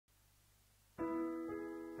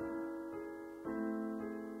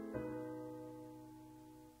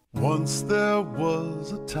Once there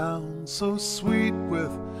was a town so sweet,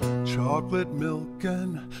 with chocolate milk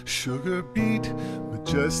and sugar beet,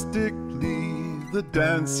 majestically the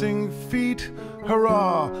dancing feet,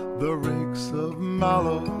 hurrah, the Rakes of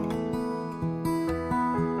Mallow.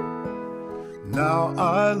 Now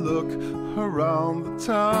I look around the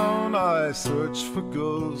town, I search for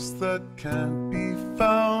ghosts that can't be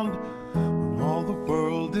found. When all the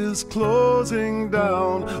world is closing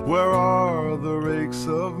down, where are the Rakes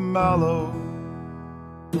of Mallow?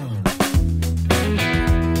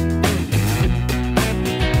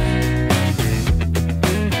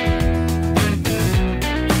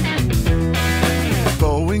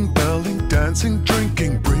 Bowing, belling, dancing,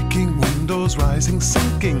 drinking, breaking windows, rising,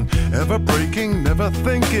 sinking, ever breaking, never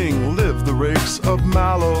thinking, live the Rakes of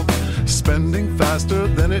Mallow. Spending faster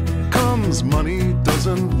than it comes, money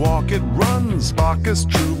doesn't walk, it runs. Bacchus,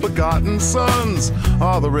 true begotten sons,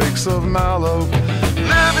 are the Rakes of Mallow.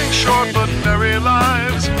 Living short but merry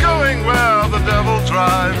lives, going where the devil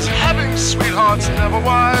drives, having sweethearts, never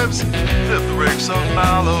wives, live the Rakes of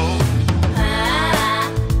Mallow.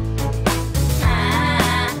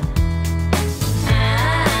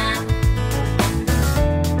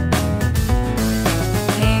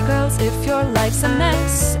 If your life's a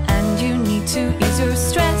mess and you need to ease your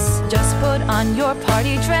stress, just put on your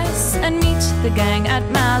party dress and meet the gang at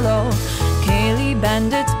Mallow. Kaylee,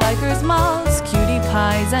 bandits, bikers, malls, cutie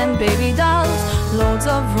pies and baby dolls, loads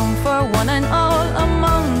of room for one and all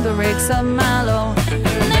among the Rakes of Mallow.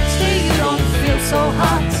 Next day you don't feel so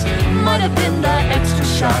hot, might have been that extra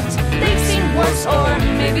shot. They've seen worse or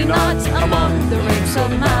maybe not among the Rakes of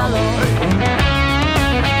Mallow.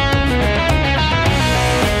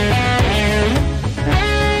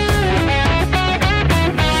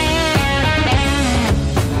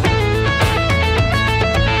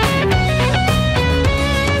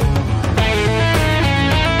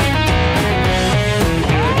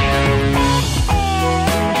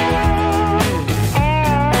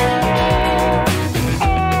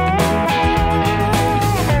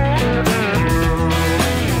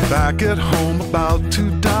 Back at home about to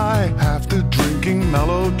die, after drinking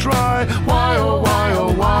Mallow dry. Why, oh why,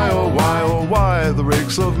 oh why, oh why, oh why, the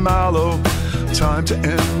Rakes of Mallow. Time to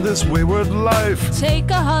end this wayward life. Take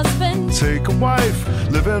a husband, take a wife,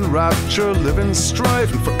 live in rapture, live in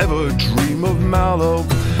strife, and forever dream of Mallow.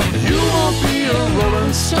 You won't be a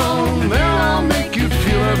rolling stone, there I'll make you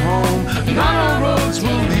feel at home. Not all roads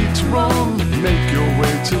will lead to Rome, make your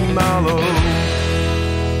way to Mallow.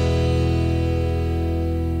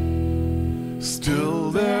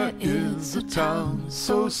 Still there is a town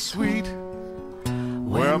so sweet,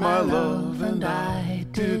 where my love and I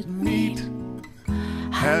did meet.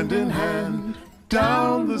 Hand in hand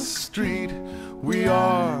down the street, we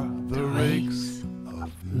are the Rakes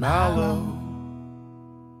of Mallow.